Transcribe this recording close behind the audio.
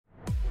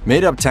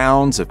Made-up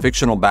towns, a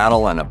fictional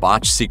battle, and a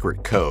botched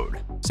secret code.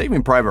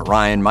 Saving Private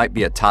Ryan might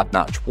be a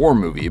top-notch war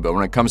movie, but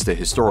when it comes to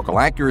historical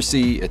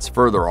accuracy, it's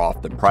further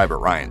off than Private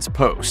Ryan's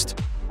Post.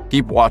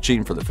 Keep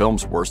watching for the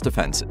film's worst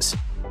offenses.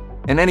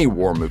 In any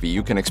war movie,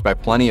 you can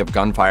expect plenty of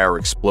gunfire,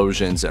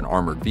 explosions, and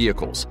armored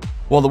vehicles.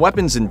 While the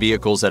weapons and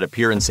vehicles that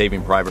appear in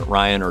Saving Private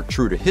Ryan are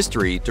true to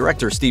history,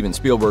 director Steven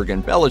Spielberg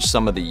embellished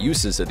some of the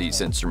uses of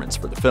these instruments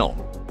for the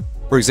film.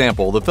 For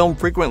example, the film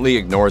frequently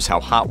ignores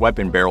how hot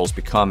weapon barrels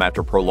become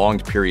after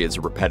prolonged periods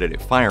of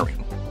repetitive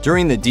firing.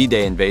 During the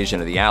D-Day invasion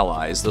of the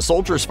Allies, the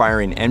soldiers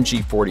firing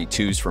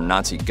MG-42s from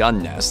Nazi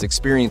gun nests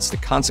experienced the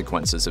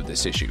consequences of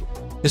this issue.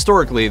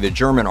 Historically, the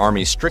German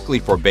army strictly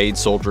forbade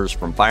soldiers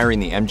from firing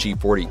the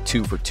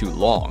MG-42 for too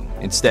long,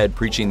 instead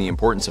preaching the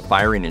importance of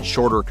firing in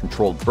shorter,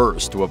 controlled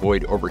bursts to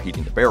avoid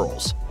overheating the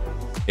barrels.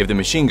 If the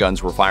machine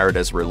guns were fired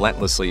as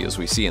relentlessly as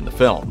we see in the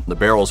film, the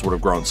barrels would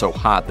have grown so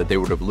hot that they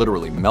would have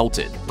literally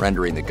melted,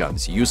 rendering the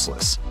guns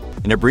useless.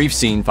 In a brief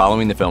scene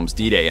following the film's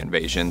D-Day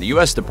invasion, the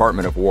U.S.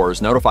 Department of War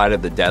is notified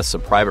of the deaths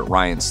of Private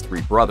Ryan's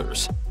 3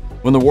 brothers.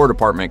 When the War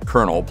Department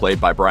colonel, played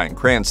by Bryan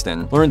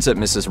Cranston, learns that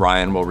Mrs.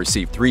 Ryan will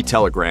receive 3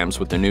 telegrams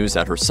with the news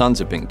that her sons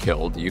have been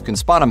killed, you can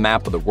spot a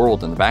map of the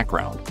world in the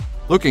background.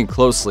 Looking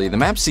closely, the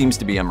map seems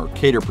to be a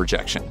Mercator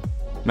projection.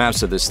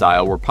 Maps of this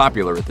style were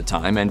popular at the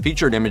time and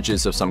featured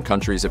images of some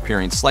countries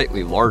appearing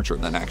slightly larger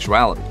than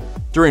actuality.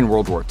 During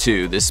World War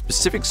II, this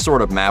specific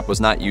sort of map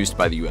was not used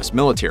by the US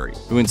military,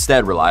 who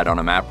instead relied on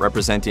a map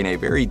representing a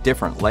very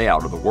different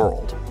layout of the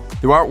world.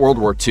 Throughout World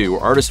War II,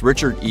 artist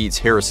Richard Eads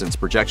Harrison's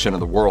projection of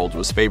the world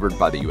was favored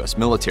by the US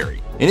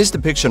military. In his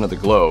depiction of the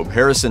globe,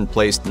 Harrison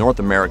placed North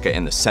America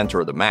in the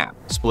center of the map,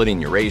 splitting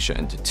Eurasia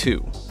into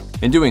 2.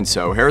 In doing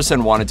so,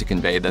 Harrison wanted to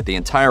convey that the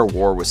entire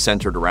war was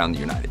centered around the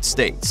United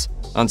States.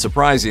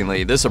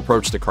 Unsurprisingly, this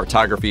approach to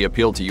cartography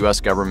appealed to US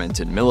government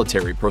and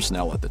military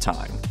personnel at the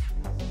time.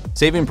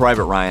 Saving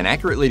Private Ryan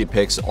accurately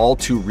depicts all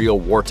too real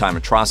wartime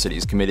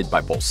atrocities committed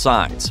by both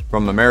sides,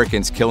 from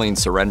Americans killing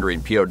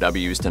surrendering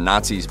POWs to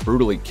Nazis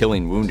brutally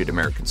killing wounded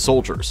American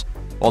soldiers.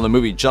 While the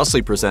movie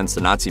justly presents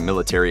the Nazi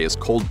military as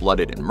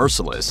cold-blooded and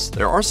merciless,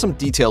 there are some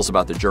details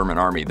about the German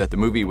army that the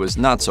movie was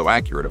not so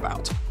accurate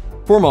about.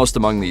 Foremost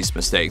among these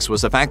mistakes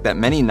was the fact that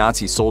many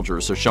Nazi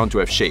soldiers are shown to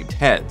have shaved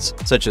heads,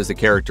 such as the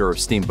character of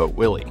Steamboat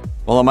Willie.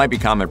 While it might be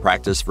common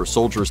practice for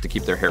soldiers to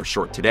keep their hair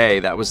short today,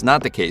 that was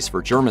not the case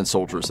for German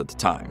soldiers at the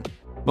time.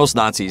 Most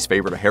Nazis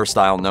favored a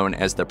hairstyle known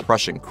as the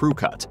Prussian crew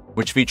cut,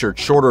 which featured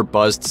shorter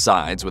buzzed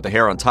sides with the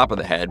hair on top of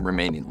the head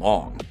remaining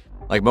long.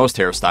 Like most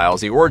hairstyles,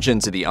 the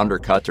origins of the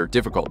undercut are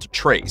difficult to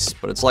trace,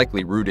 but it's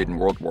likely rooted in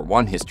World War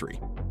I history.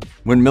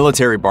 When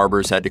military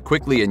barbers had to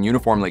quickly and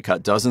uniformly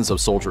cut dozens of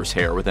soldiers'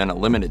 hair within a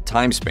limited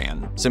time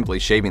span, simply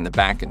shaving the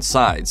back and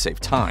sides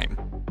saved time.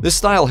 This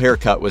style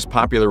haircut was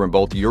popular in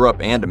both Europe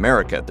and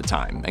America at the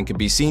time, and could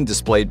be seen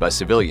displayed by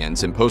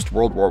civilians in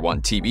post-World War I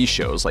TV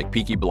shows like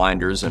Peaky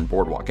Blinders and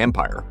Boardwalk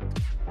Empire.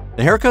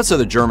 The haircuts of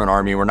the German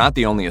army were not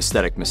the only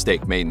aesthetic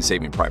mistake made in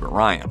Saving Private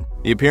Ryan.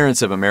 The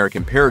appearance of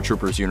American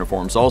paratroopers'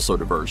 uniforms also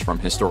diverged from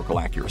historical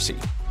accuracy.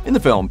 In the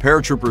film,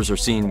 paratroopers are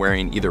seen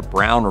wearing either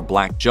brown or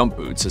black jump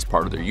boots as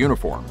part of their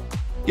uniform.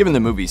 Given the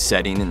movie's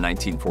setting in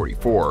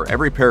 1944,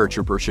 every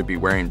paratrooper should be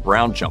wearing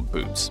brown jump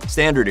boots,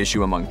 standard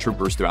issue among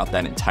troopers throughout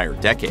that entire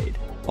decade.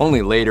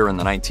 Only later in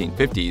the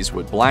 1950s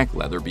would black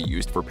leather be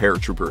used for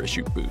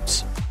paratrooper-issued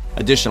boots.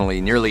 Additionally,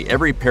 nearly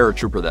every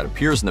paratrooper that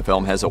appears in the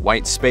film has a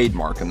white spade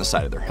mark on the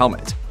side of their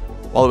helmet.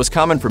 While it was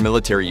common for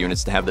military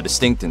units to have the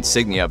distinct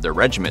insignia of their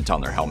regiment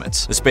on their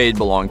helmets, the spade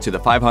belonged to the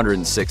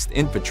 506th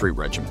Infantry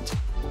Regiment.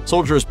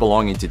 Soldiers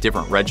belonging to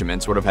different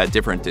regiments would have had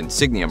different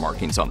insignia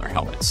markings on their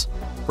helmets.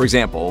 For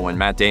example, when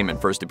Matt Damon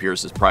first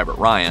appears as Private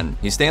Ryan,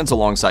 he stands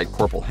alongside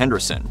Corporal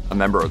Henderson, a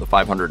member of the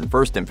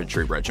 501st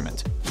Infantry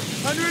Regiment.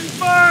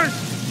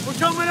 101st! We're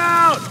coming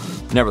out!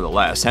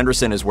 Nevertheless,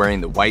 Henderson is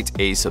wearing the white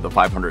ace of the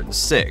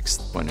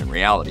 506th, when in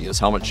reality his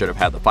helmet should have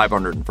had the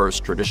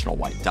 501st traditional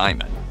white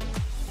diamond.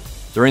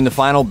 During the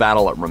final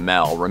battle at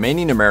Rommel,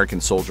 remaining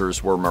American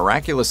soldiers were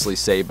miraculously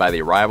saved by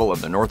the arrival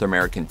of the North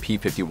American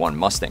P-51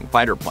 Mustang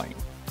fighter plane.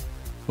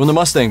 When the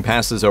Mustang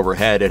passes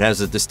overhead, it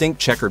has a distinct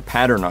checkered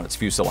pattern on its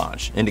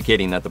fuselage,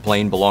 indicating that the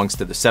plane belongs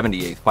to the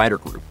 78th Fighter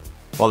Group.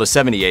 While the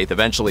 78th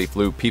eventually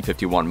flew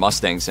P-51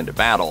 Mustangs into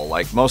battle,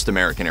 like most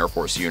American Air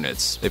Force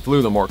units, they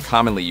flew the more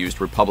commonly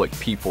used Republic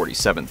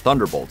P-47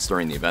 Thunderbolts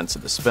during the events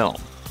of this film.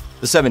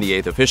 The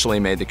 78th officially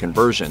made the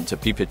conversion to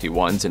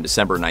P-51s in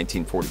December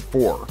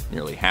 1944,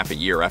 nearly half a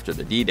year after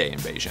the D-Day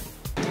invasion.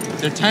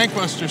 They're tank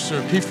busters,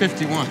 sir,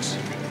 P-51s.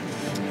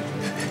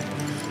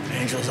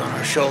 Angels on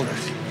our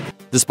shoulders.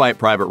 Despite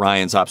Private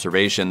Ryan's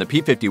observation, the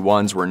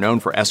P-51s were known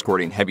for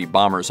escorting heavy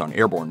bombers on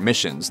airborne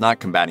missions, not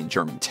combating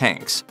German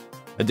tanks.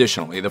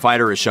 Additionally, the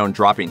fighter is shown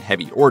dropping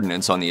heavy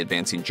ordnance on the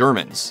advancing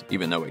Germans,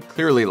 even though it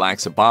clearly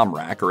lacks a bomb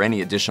rack or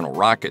any additional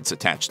rockets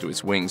attached to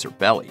its wings or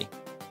belly.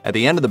 At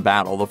the end of the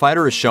battle, the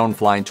fighter is shown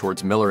flying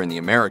towards Miller and the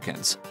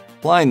Americans.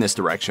 Flying this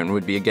direction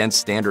would be against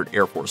standard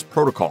Air Force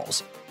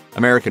protocols.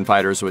 American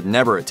fighters would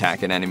never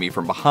attack an enemy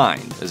from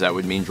behind, as that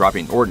would mean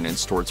dropping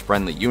ordnance towards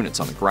friendly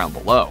units on the ground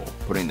below,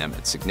 putting them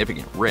at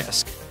significant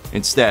risk.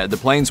 Instead, the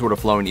planes would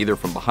have flown either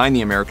from behind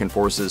the American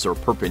forces or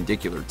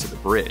perpendicular to the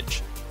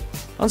bridge.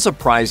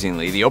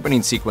 Unsurprisingly, the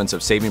opening sequence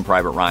of Saving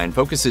Private Ryan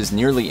focuses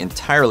nearly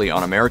entirely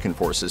on American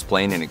forces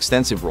playing an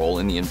extensive role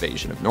in the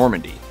invasion of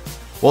Normandy.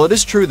 While it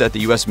is true that the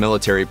US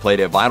military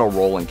played a vital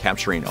role in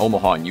capturing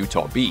Omaha and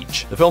Utah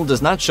Beach, the film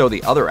does not show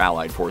the other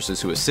Allied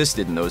forces who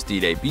assisted in those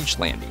D-Day beach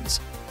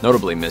landings.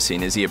 Notably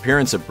missing is the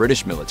appearance of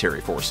British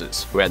military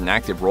forces, who had an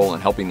active role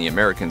in helping the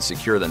Americans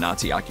secure the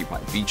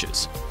Nazi-occupied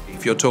beaches.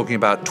 If you're talking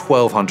about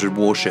 1,200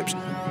 warships,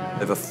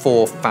 over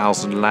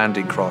 4,000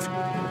 landing craft,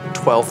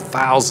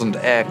 12,000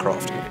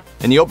 aircraft.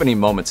 In the opening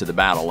moments of the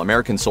battle,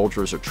 American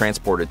soldiers are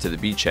transported to the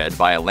beachhead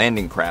via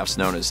landing crafts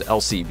known as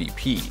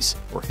LCVPs,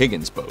 or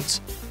Higgins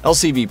boats.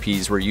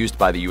 LCVPs were used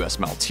by the US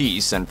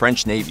Maltese and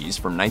French navies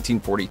from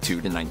 1942 to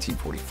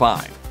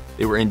 1945.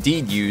 They were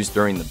indeed used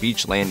during the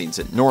beach landings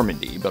at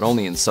Normandy, but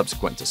only in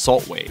subsequent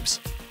assault waves.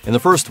 In the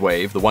first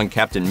wave, the one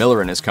Captain Miller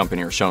and his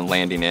company are shown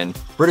landing in,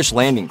 British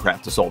landing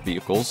craft assault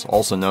vehicles,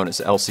 also known as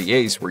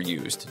LCAs, were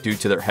used due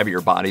to their heavier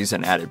bodies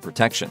and added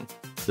protection.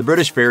 The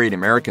British ferried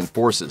American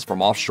forces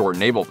from offshore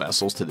naval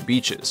vessels to the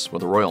beaches,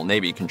 with the Royal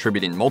Navy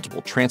contributing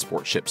multiple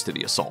transport ships to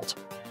the assault.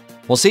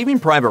 While Saving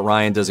Private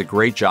Ryan does a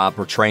great job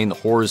portraying the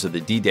horrors of the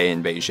D-Day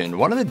invasion,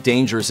 one of the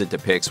dangers it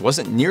depicts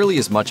wasn't nearly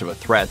as much of a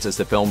threat as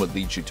the film would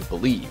lead you to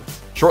believe.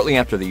 Shortly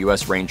after the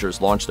US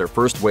Rangers launched their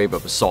first wave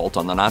of assault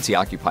on the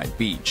Nazi-occupied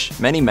beach,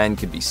 many men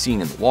could be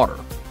seen in the water.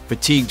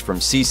 Fatigued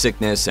from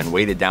seasickness and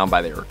weighted down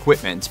by their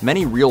equipment,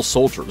 many real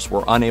soldiers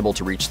were unable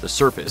to reach the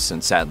surface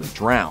and sadly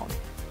drowned.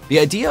 The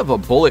idea of a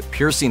bullet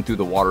piercing through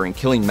the water and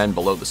killing men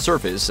below the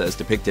surface, as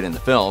depicted in the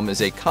film,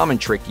 is a common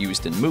trick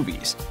used in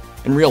movies.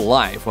 In real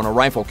life, when a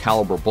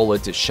rifle-caliber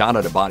bullet is shot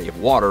at a body of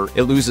water,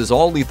 it loses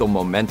all lethal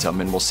momentum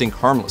and will sink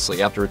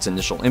harmlessly after its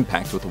initial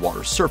impact with the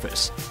water's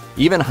surface.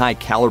 Even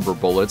high-caliber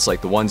bullets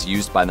like the ones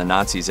used by the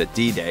Nazis at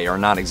D-Day are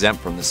not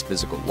exempt from this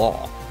physical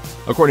law.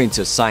 According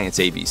to Science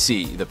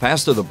ABC, the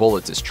faster the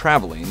bullet is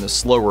traveling, the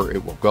slower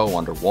it will go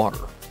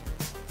underwater.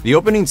 The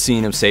opening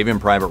scene of Saving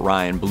Private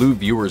Ryan blew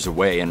viewers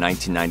away in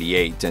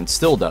 1998 and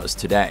still does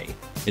today.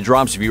 It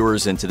drops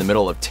viewers into the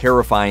middle of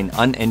terrifying,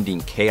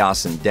 unending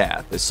chaos and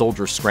death as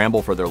soldiers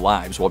scramble for their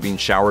lives while being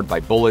showered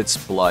by bullets,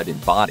 blood,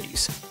 and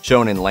bodies.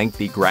 Shown in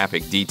lengthy,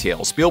 graphic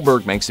detail,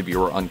 Spielberg makes the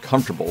viewer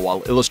uncomfortable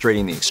while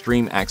illustrating the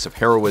extreme acts of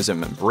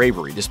heroism and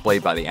bravery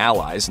displayed by the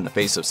Allies in the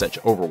face of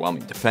such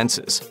overwhelming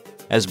defenses.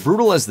 As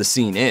brutal as the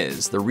scene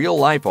is, the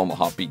real-life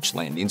Omaha beach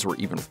landings were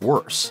even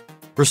worse.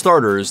 For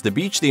starters, the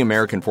beach the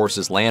American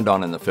forces land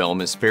on in the film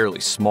is fairly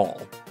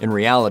small. In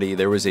reality,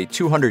 there was a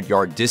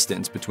 200-yard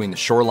distance between the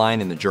shoreline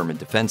and the German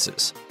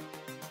defenses.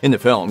 In the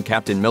film,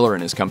 Captain Miller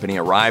and his company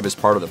arrive as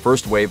part of the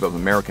first wave of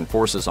American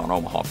forces on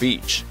Omaha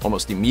Beach,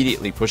 almost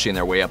immediately pushing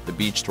their way up the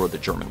beach toward the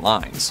German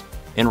lines.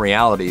 In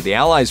reality, the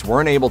Allies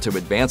weren't able to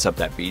advance up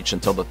that beach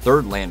until the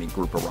third landing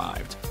group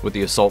arrived, with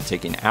the assault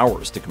taking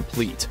hours to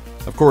complete.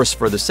 Of course,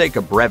 for the sake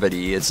of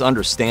brevity, it's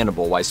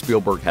understandable why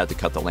Spielberg had to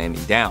cut the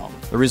landing down.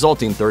 The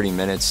resulting 30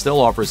 minutes still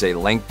offers a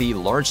lengthy,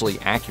 largely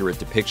accurate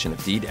depiction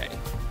of D-Day.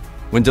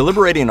 When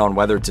deliberating on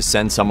whether to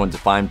send someone to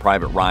find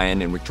Private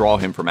Ryan and withdraw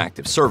him from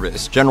active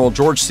service, General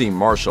George C.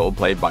 Marshall,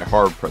 played by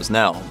Harve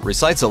Presnell,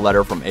 recites a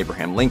letter from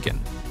Abraham Lincoln.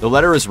 The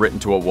letter is written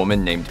to a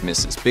woman named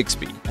Mrs.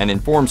 Bixby and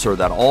informs her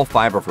that all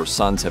 5 of her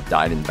sons have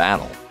died in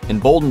battle.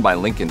 Emboldened by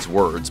Lincoln's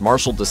words,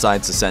 Marshall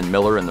decides to send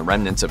Miller and the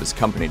remnants of his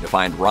company to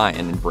find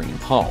Ryan and bring him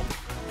home.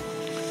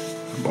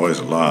 The boy's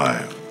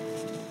alive.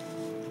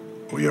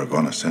 We are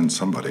going to send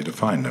somebody to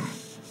find him.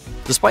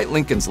 Despite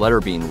Lincoln's letter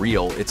being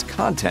real, its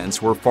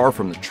contents were far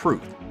from the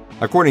truth.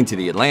 According to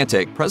The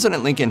Atlantic,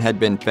 President Lincoln had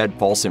been fed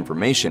false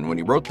information when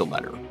he wrote the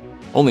letter.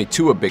 Only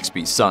 2 of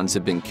Bixby's sons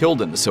had been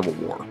killed in the Civil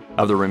War.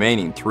 Of the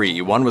remaining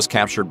 3, one was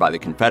captured by the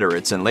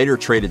Confederates and later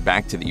traded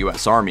back to the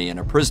U.S. Army in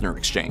a prisoner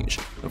exchange.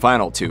 The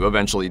final 2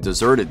 eventually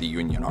deserted the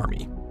Union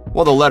Army.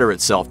 While the letter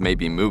itself may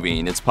be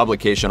moving, its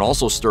publication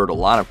also stirred a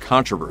lot of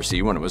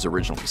controversy when it was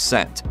originally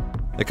sent.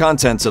 The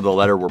contents of the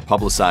letter were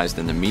publicized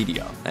in the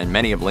media, and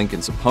many of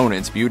Lincoln's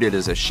opponents viewed it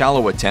as a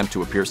shallow attempt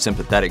to appear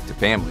sympathetic to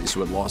families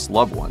who had lost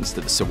loved ones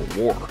to the Civil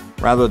War,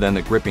 rather than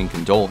the gripping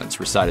condolence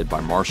recited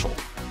by Marshall.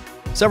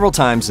 Several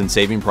times in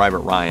Saving Private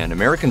Ryan,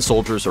 American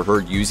soldiers are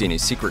heard using a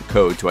secret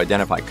code to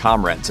identify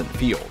comrades in the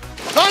field.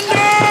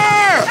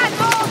 Thunder!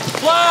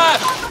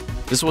 Flash!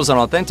 This was an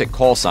authentic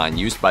call sign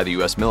used by the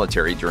US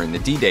military during the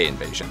D-Day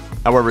invasion.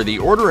 However, the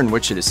order in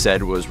which it is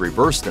said was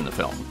reversed in the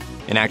film.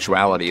 In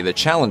actuality, the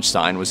challenge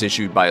sign was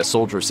issued by a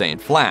soldier saying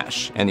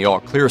flash, and the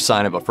all-clear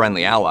sign of a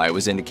friendly ally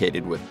was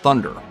indicated with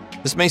thunder.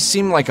 This may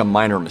seem like a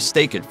minor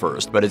mistake at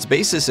first, but its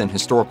basis in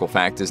historical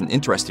fact is an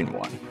interesting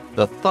one.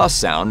 The th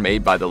sound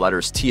made by the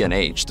letters T and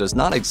H does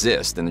not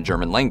exist in the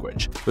German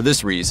language. For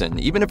this reason,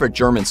 even if a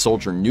German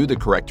soldier knew the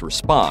correct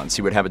response,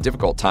 he would have a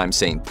difficult time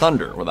saying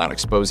thunder without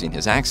exposing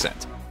his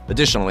accent.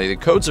 Additionally, the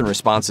codes and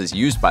responses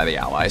used by the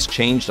Allies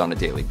changed on a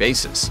daily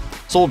basis.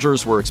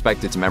 Soldiers were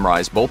expected to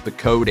memorize both the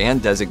code and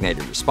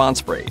designated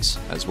response phrase,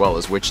 as well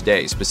as which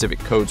day specific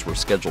codes were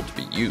scheduled to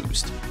be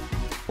used.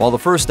 While the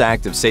first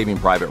act of Saving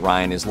Private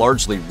Ryan is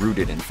largely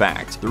rooted in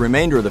fact, the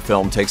remainder of the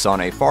film takes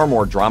on a far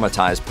more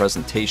dramatized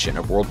presentation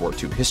of World War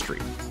II history.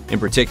 In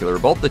particular,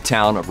 both the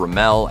town of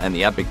Ramelle and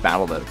the epic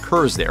battle that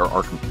occurs there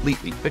are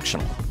completely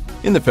fictional.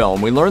 In the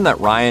film, we learn that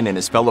Ryan and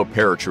his fellow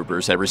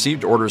paratroopers had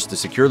received orders to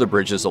secure the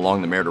bridges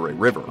along the Meurthe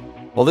River.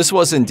 While this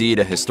was indeed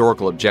a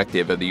historical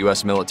objective of the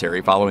US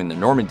military following the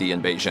Normandy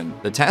invasion,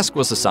 the task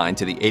was assigned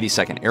to the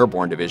 82nd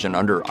Airborne Division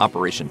under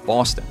Operation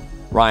Boston.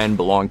 Ryan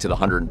belonged to the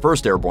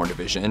 101st Airborne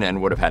Division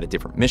and would have had a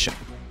different mission.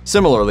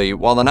 Similarly,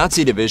 while the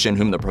Nazi division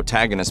whom the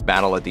protagonists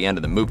battle at the end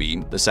of the movie,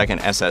 the 2nd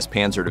SS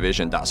Panzer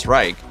Division Das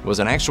Reich, was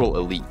an actual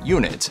elite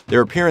unit,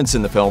 their appearance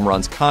in the film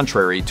runs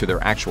contrary to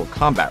their actual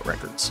combat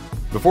records.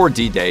 Before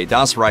D-Day,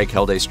 Das Reich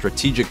held a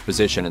strategic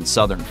position in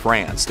southern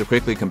France to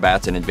quickly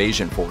combat an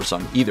invasion force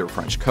on either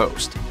French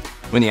coast.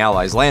 When the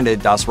Allies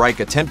landed, Das Reich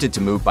attempted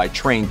to move by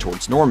train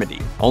towards Normandy,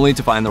 only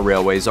to find the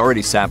railways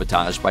already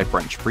sabotaged by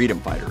French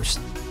freedom fighters.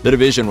 The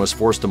division was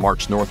forced to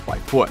march north by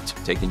foot,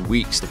 taking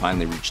weeks to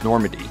finally reach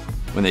Normandy.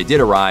 When they did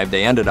arrive,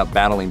 they ended up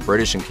battling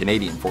British and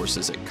Canadian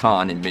forces at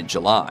Caen in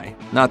mid-July,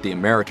 not the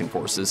American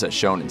forces as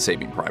shown in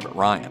Saving Private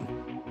Ryan.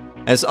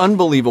 As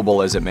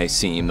unbelievable as it may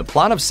seem, the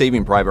plot of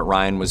Saving Private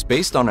Ryan was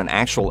based on an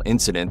actual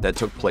incident that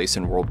took place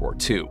in World War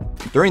II.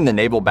 During the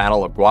naval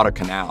battle of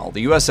Guadalcanal,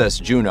 the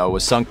USS Juno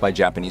was sunk by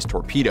Japanese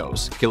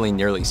torpedoes, killing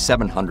nearly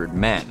 700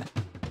 men.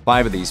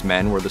 5 of these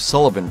men were the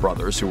Sullivan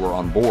brothers who were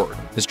on board.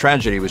 This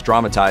tragedy was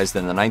dramatized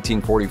in the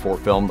 1944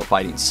 film The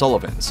Fighting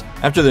Sullivans.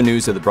 After the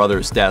news of the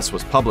brothers' deaths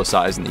was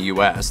publicized in the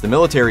US, the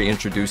military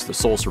introduced the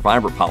sole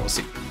survivor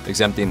policy,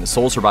 exempting the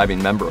sole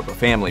surviving member of a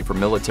family from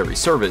military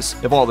service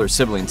if all their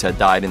siblings had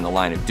died in the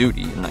line of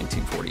duty in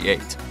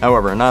 1948.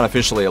 However, not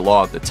officially a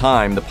law at the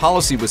time, the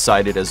policy was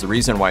cited as the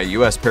reason why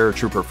US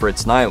paratrooper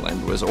Fritz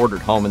Nyland was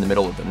ordered home in the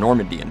middle of the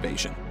Normandy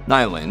invasion.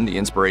 Nyland, the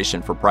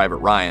inspiration for Private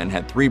Ryan,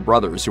 had 3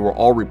 brothers who were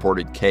all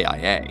reported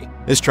KIA.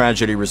 This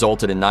tragedy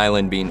resulted in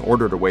Nyland being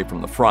ordered away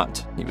from the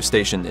front. He was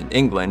stationed in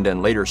England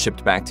and later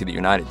shipped back to the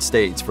United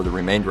States for the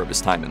remainder of his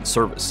time in the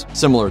service.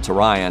 Similar to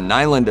Ryan,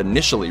 Nyland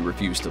initially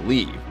refused to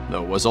leave,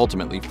 though was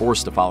ultimately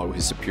forced to follow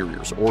his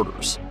superior's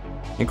orders.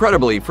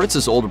 Incredibly,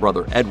 Fritz's older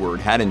brother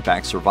Edward had in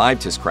fact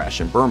survived his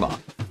crash in Burma.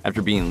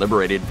 After being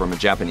liberated from a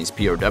Japanese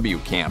POW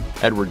camp,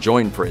 Edward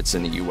joined Fritz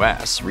in the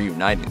US,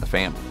 reuniting the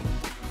family.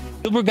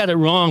 Spielberg got it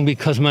wrong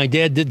because my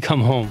dad did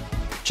come home.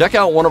 Check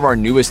out one of our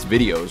newest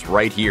videos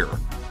right here.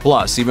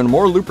 Plus, even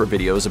more Looper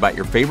videos about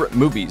your favorite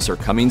movies are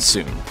coming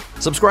soon.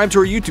 Subscribe to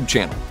our YouTube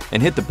channel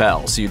and hit the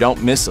bell so you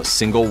don't miss a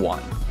single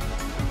one.